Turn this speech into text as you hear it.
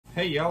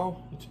Hey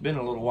y'all, it's been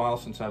a little while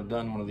since I've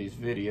done one of these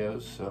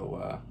videos,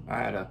 so I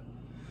had a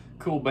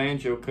cool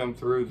banjo come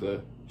through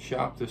the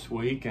shop this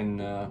week,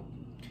 and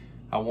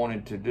I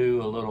wanted to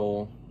do a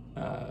little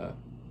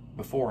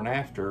before and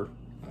after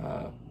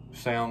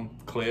sound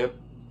clip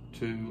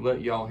to let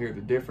y'all hear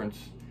the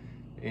difference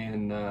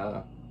in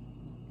a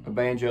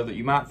banjo that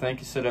you might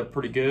think is set up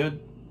pretty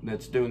good,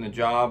 that's doing the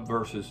job,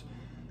 versus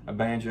a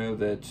banjo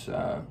that's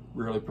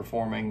really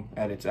performing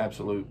at its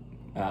absolute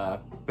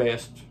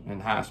best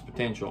and highest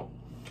potential.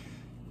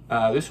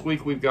 This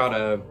week we've got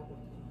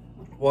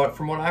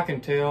from what I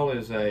can tell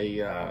is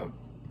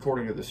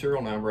according to the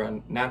serial number, a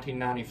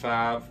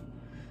 1995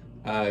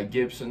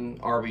 Gibson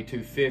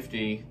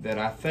RB-250 that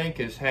I think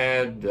has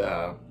had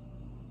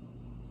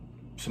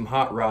some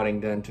hot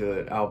rodding done to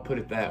it. I'll put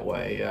it that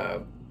way.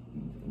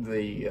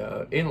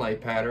 The inlay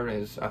pattern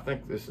is, I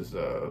think this is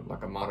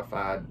like a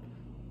modified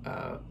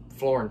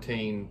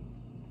Florentine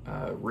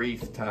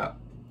wreath type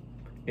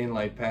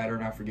inlay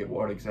pattern. I forget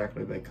what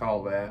exactly they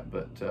call that,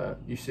 but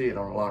you see it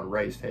on a lot of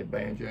raised head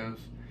banjos.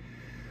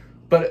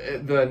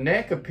 But the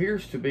neck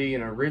appears to be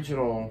an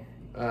original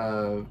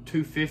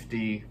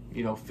 250,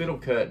 fiddle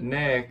cut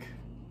neck,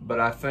 but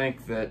I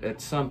think that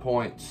at some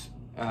points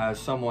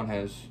someone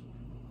has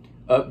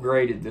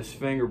upgraded this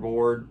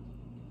fingerboard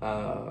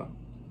and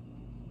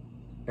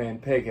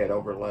peghead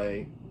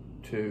overlay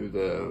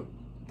to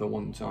the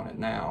one that's on it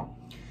now.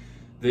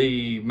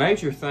 The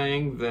major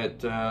thing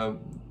that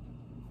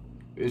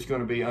is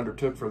going to be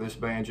undertook for this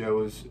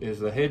banjo is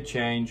the head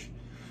change.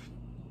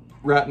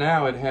 Right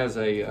now it has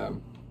a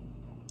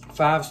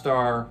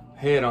 5-star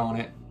head on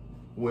it,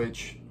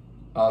 which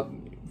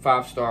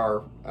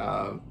 5-star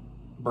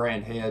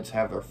brand heads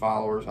have their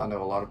followers. I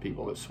know a lot of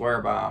people that swear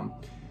by them.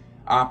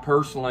 I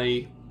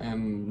personally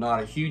am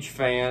not a huge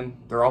fan.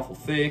 They're awful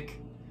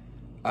thick,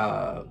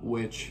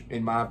 which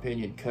in my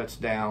opinion cuts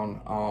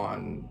down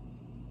on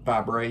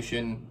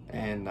vibration,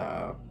 and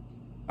I'm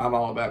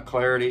all about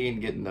clarity and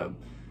getting the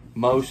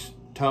most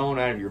tone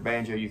out of your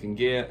banjo you can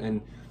get.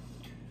 And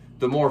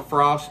the more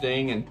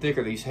frosting and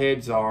thicker these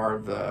heads are,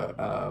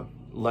 the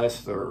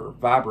less they're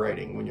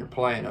vibrating when you're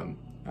playing them.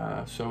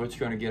 So it's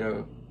going to get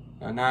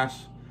a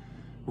nice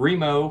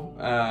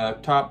Remo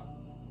top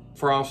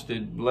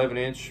frosted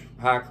 11-inch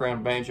high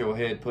crown banjo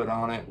head put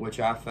on it, which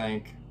I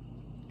think,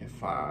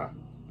 if I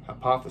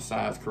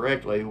hypothesize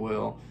correctly,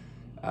 will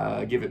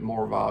give it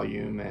more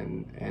volume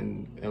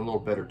and a little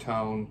better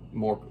tone,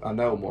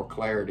 more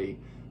clarity.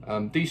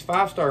 These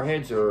 5-star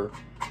heads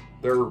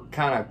their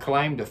kind of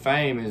claim to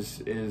fame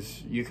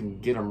is you can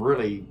get them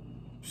really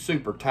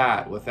super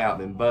tight without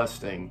them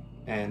busting,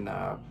 and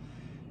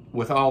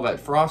with all that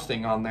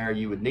frosting on there,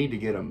 you would need to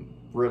get them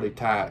really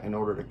tight in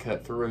order to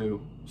cut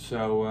through.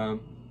 So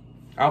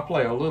I'll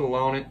play a little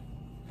on it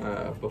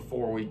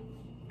before we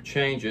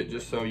change it,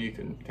 just so you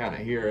can kind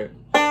of hear it.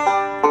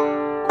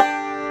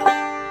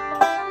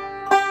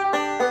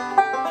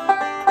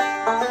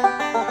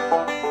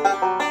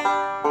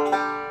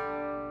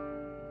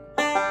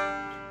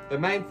 The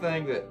main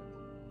thing that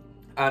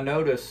I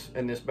notice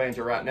in this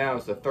banjo right now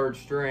is the 3rd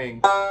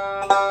string,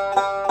 kind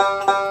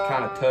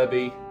of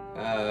tubby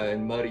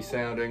and muddy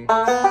sounding.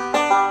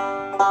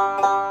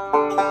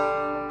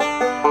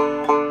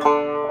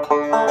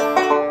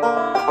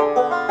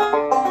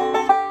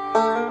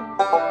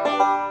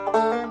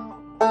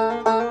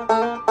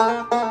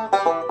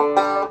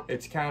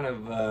 It's kind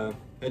of,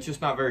 it's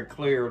just not very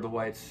clear the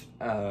way it's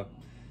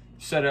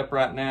set up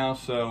right now.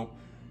 So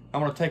I'm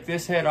going to take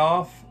this head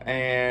off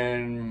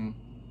and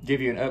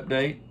give you an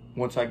update.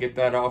 Once I get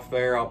that off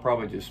there, I'll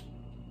probably just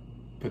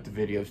put the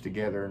videos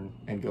together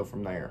and go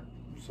from there.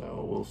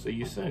 So we'll see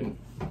you soon.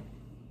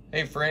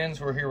 Hey friends,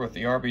 we're here with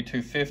the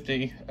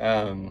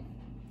RB-250.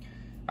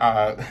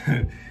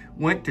 I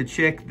went to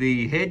check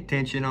the head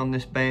tension on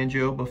this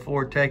banjo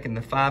before taking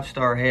the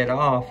 5-star head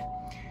off,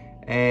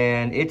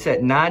 and it's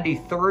at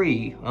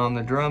 93 on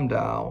the drum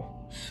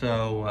dial.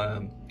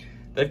 So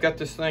they've got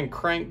this thing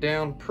cranked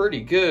down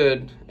pretty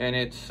good, and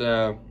it's,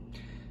 I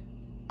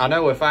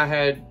know if I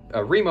had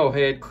a Remo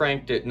head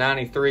cranked at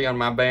 93 on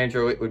my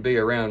banjo, it would be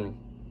around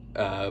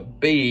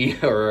B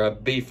or a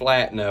B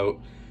flat note.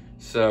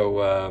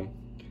 So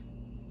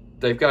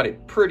they've got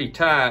it pretty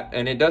tight,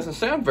 and it doesn't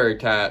sound very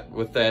tight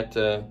with that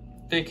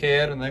thick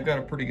head, and they've got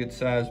a pretty good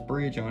sized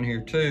bridge on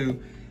here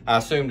too, I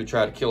assume to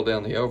try to kill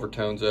down the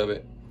overtones of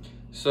it.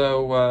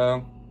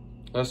 So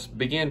let's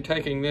begin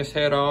taking this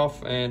head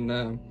off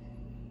and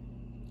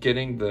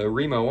getting the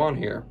Remo on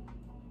here.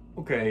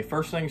 Okay,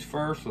 first things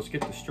first, let's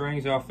get the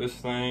strings off this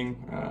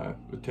thing,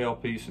 the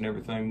tailpiece and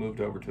everything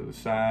moved over to the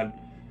side,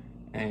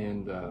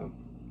 and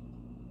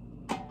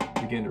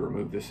begin to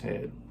remove this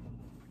head.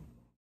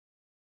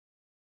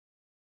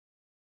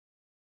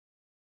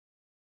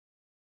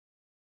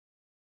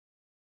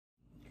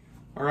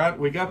 All right,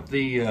 we got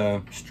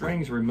the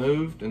strings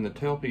removed and the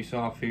tailpiece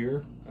off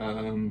here.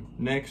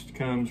 Next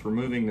comes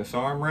removing this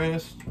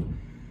armrest,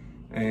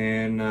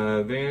 and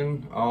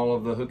then all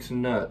of the hooks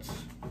and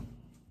nuts.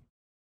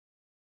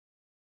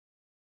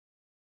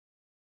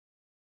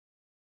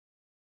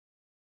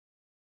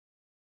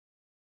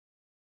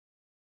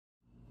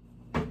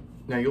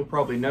 Now you'll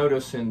probably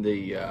notice in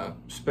the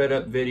sped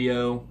up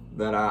video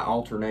that I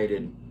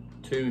alternated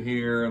 2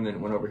 here and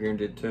then went over here and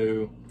did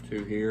 2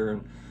 here.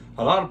 And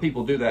a lot of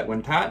people do that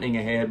when tightening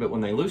a head, but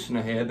when they loosen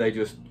a head, they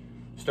just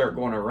start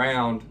going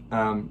around.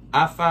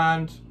 I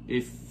find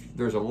if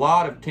there's a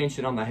lot of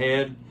tension on the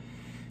head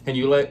and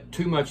you let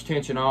too much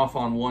tension off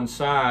on one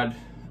side,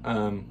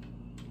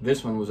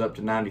 this one was up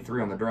to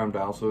 93 on the drum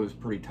dial, so it was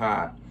pretty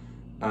tight.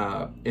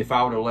 If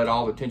I would have let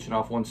all the tension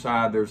off one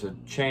side, there's a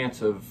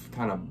chance of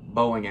kind of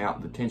bowing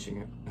out the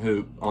tension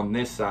hoop on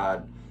this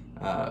side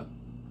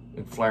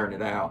and flaring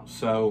it out.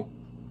 So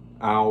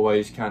I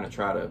always kind of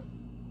try to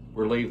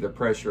relieve the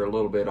pressure a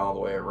little bit all the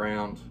way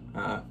around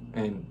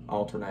and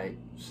alternate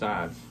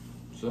sides.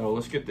 So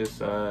let's get this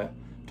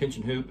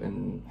tension hoop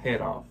and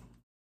head off.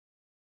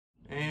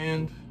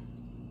 And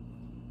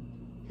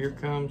here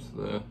comes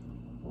the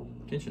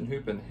tension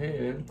hoop and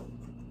head.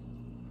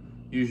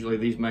 Usually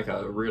these make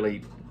a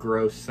really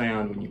gross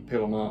sound when you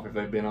peel them off if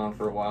they've been on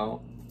for a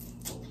while.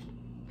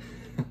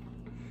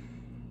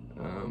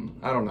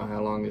 I don't know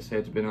how long this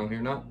head's been on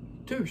here. Not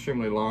too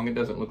extremely long. It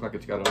doesn't look like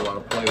it's got a lot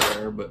of play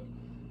there, but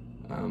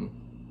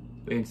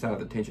the inside of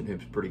the tension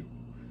hoop's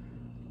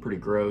pretty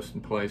gross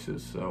in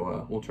places.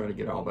 So we'll try to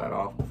get all that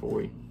off before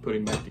we put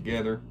him back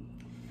together.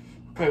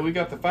 Okay, we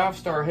got the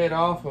 5-star head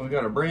off, and we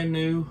got a brand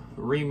new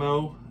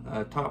Remo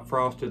top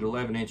frosted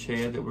 11-inch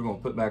head that we're going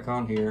to put back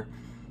on here.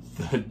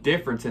 The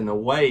difference in the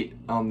weight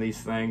on these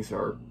things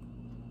are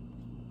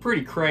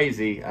pretty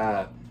crazy.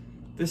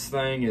 This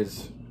thing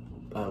is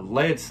a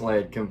lead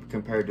sled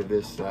compared to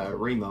this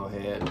Remo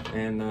head,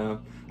 and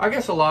I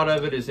guess a lot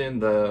of it is in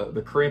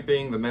the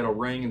crimping, the metal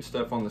ring and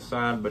stuff on the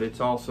side, but it's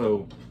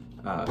also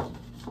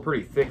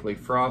pretty thickly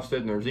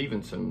frosted, and there's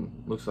even some,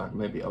 looks like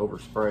maybe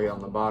overspray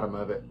on the bottom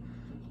of it.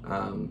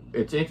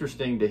 It's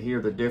interesting to hear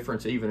the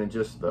difference even in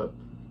just the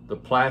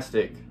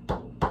plastic.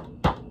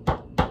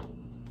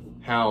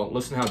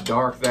 Listen how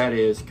dark that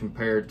is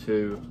compared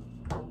to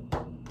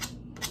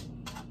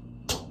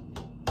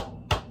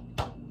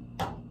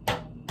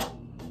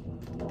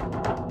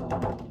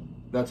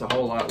that's a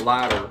whole lot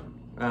lighter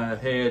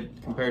head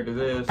compared to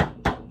this.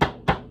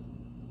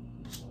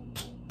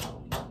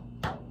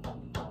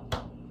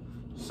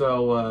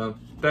 So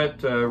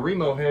that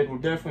Remo head will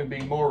definitely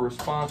be more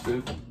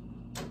responsive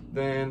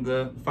than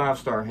the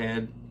 5-star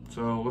head.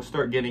 So let's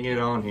start getting it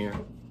on here.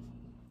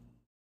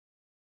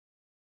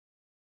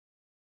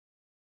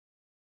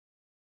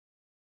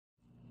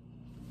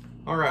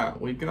 All right,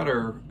 we've got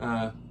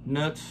our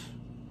nuts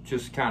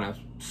just kind of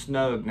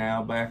snug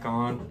now back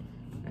on,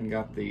 and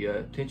got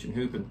the tension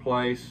hoop in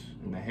place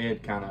and the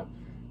head kind of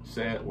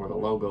set where the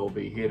logo will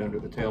be hid under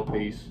the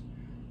tailpiece.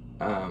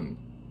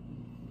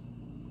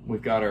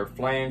 We've got our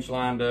flange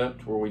lined up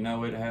to where we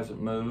know it hasn't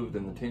moved,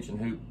 and the tension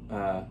hoop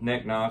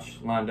neck notch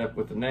lined up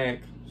with the neck.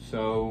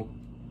 So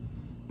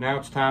now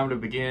it's time to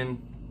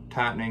begin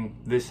tightening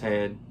this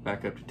head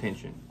back up to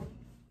tension.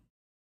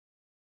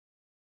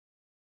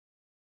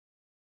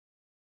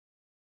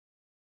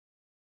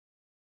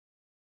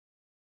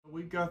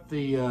 We've got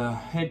the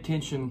head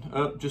tension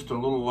up just a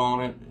little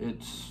on it.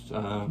 It's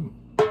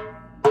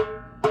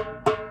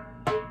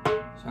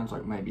sounds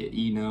like maybe an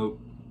E note,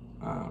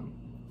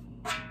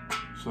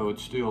 so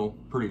it's still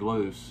pretty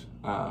loose,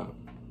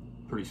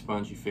 pretty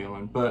spongy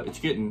feeling, but it's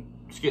getting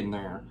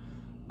there.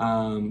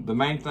 The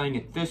main thing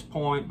at this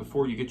point,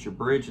 before you get your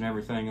bridge and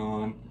everything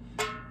on,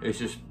 is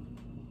just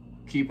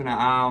keeping an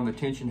eye on the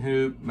tension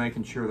hoop,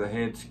 making sure the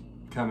head's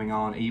coming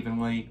on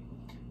evenly,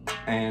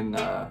 and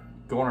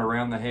going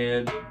around the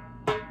head.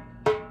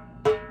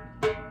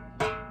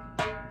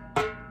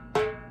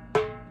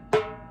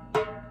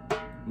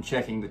 And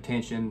checking the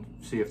tension,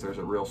 see if there's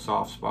a real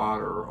soft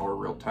spot or a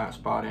real tight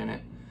spot in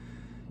it.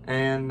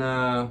 And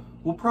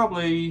we'll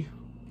probably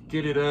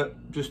get it up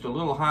just a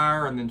little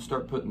higher and then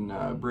start putting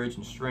bridge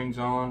and strings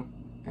on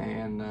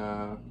and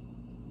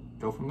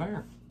go from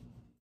there.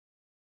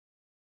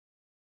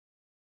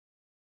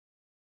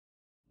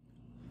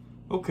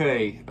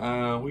 Okay,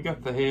 we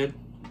got the head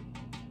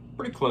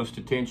pretty close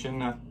to tension.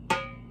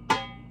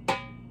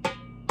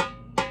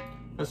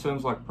 That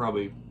sounds like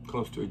probably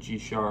close to a G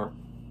sharp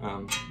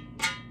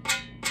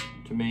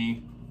to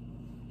me.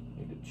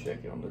 Need to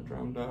check it on the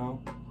drum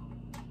dial.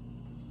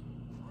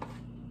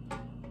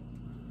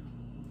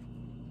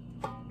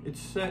 It's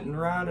setting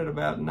right at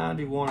about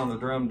 91 on the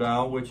drum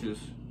dial, which is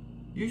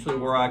usually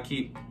where I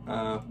keep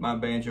my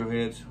banjo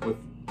heads, with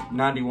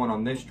 91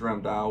 on this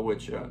drum dial,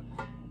 which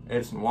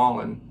Edson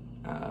Wallen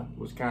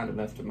was kind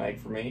enough to make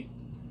for me,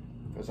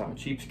 because I'm a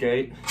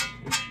cheapskate.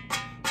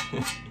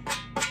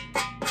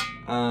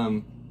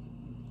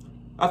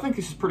 I think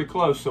this is pretty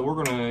close, so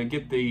we're gonna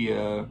get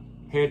the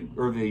head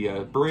or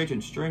the bridge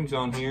and strings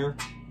on here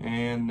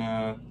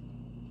and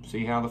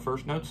see how the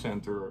first notes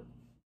sound through it.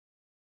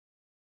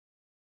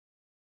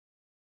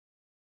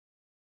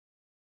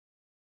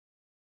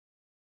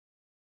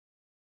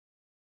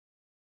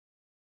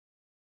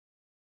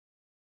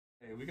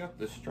 Okay, we got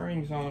the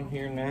strings on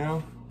here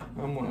now.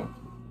 I'm gonna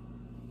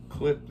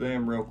clip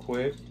them real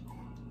quick.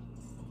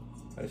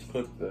 I just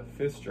clipped the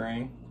 5th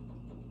string.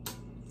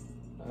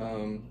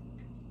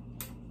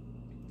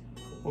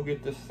 We'll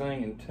get this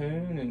thing in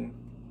tune and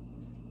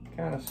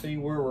kind of see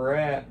where we're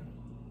at.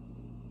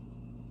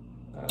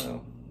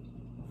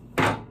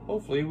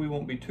 Hopefully we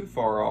won't be too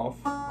far off.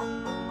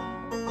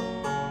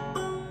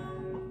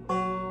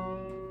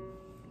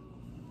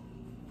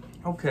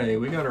 Okay,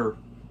 we got our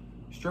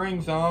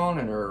strings on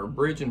and our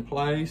bridge in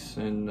place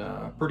and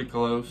pretty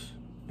close.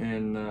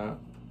 And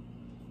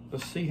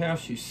let's see how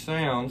she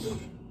sounds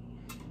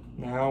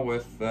now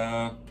with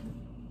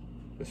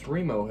this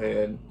Remo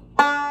head.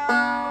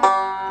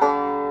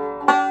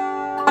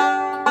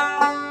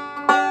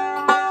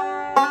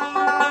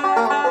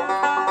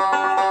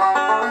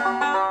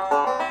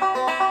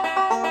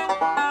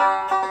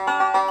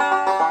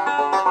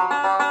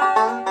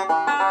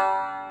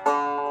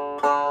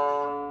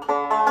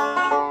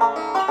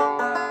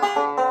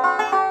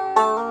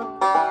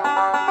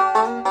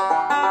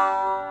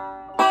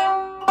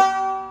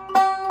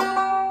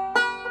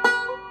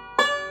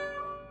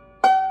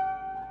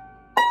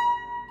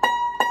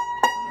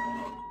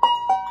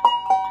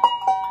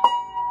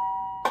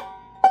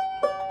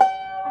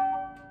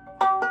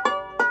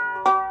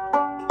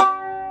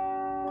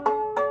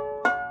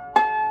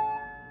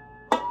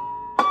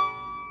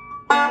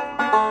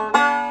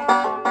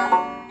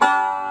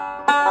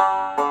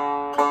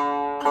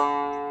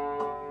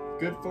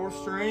 Good fourth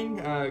string,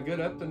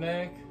 good up the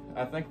neck.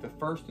 I think the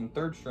first and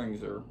third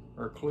strings are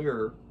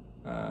clearer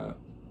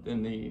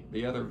than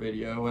the other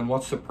video. And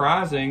what's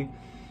surprising,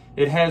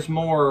 it has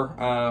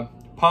more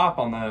pop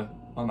on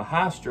the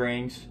high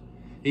strings,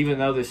 even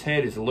though this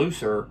head is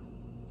looser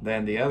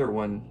than the other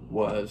one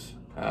was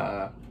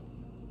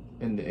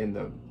in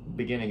the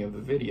beginning of the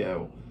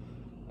video.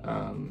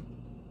 And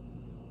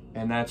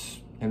that's,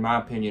 in my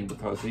opinion,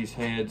 because these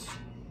heads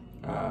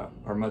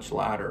are much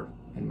lighter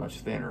and much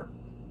thinner.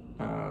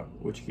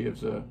 Which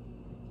gives a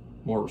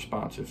more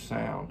responsive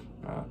sound.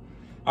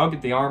 I'll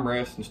get the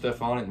armrest and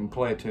stuff on it and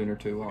play a tune or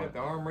two on it.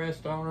 Got the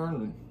armrest on her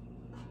and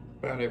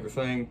about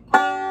everything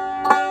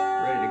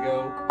ready to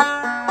go.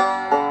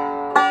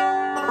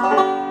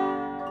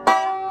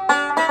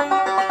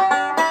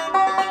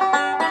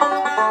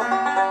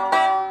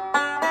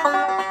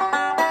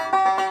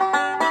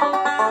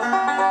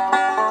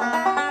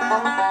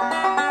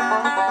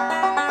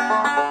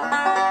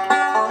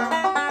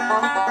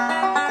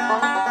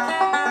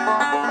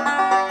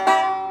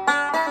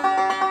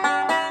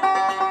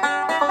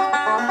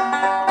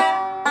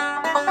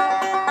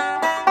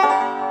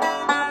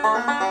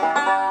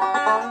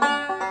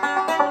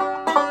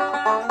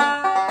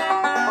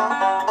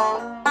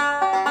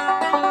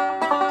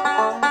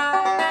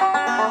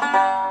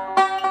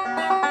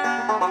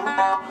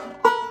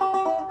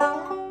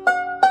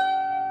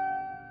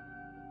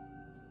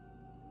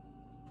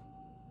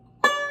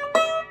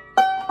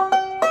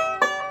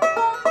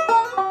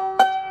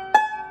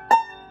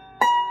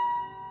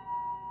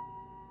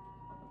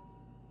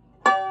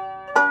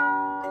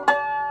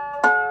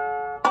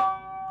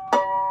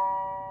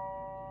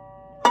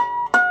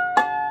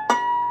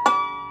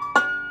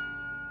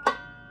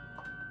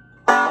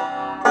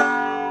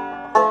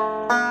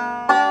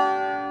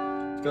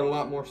 Got a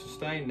lot more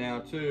sustain now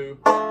too.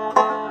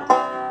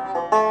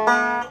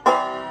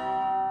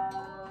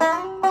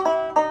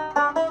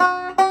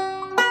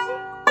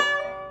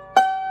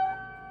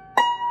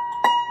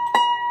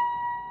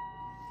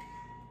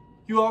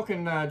 You all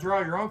can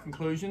draw your own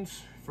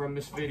conclusions from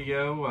this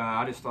video.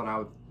 I just thought I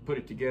would put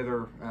it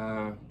together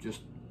just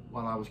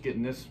while I was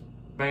getting this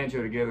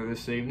banjo together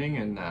this evening,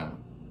 and I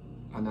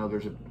know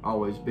there's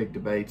always big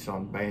debates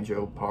on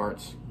banjo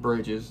parts,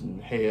 bridges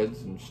and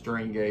heads and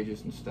string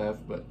gauges and stuff,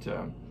 but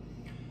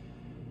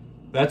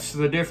that's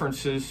the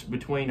differences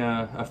between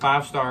a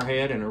 5-star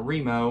head and a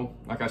Remo.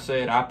 Like I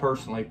said, I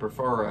personally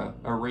prefer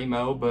a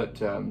Remo,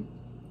 but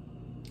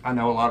I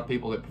know a lot of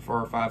people that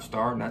prefer a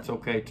 5-star, and that's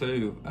okay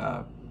too.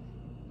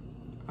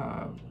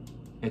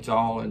 It's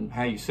all in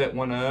how you set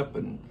one up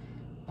and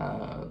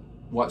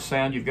what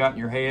sound you've got in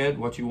your head,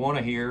 what you want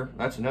to hear.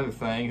 That's another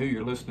thing, who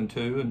you're listening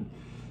to.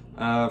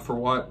 And for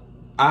what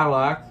I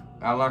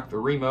like the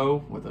Remo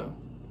with a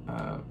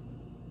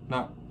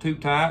not too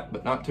tight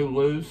but not too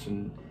loose.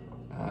 And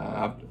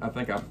I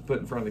think I put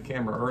in front of the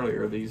camera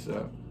earlier these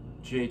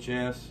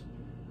GHS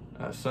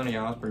Sonny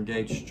Osborne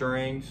gauge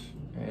strings,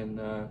 and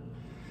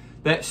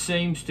that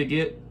seems to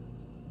get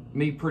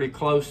me pretty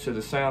close to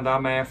the sound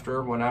I'm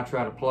after when I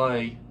try to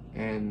play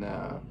and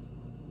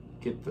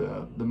get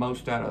the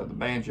most out of the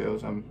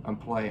banjos I'm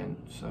playing.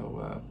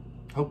 So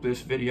hope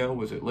this video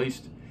was at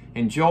least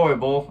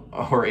enjoyable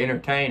or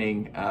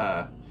entertaining,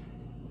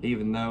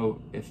 even though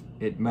if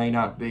it may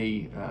not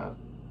be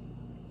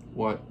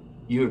what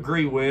you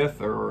agree with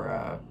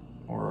or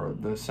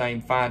the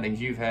same findings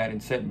you've had in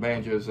setting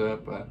banjos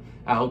up.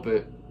 I hope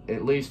it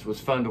at least was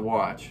fun to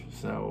watch.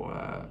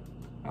 So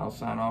I'll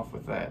sign off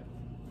with that.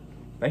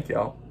 Thank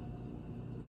y'all.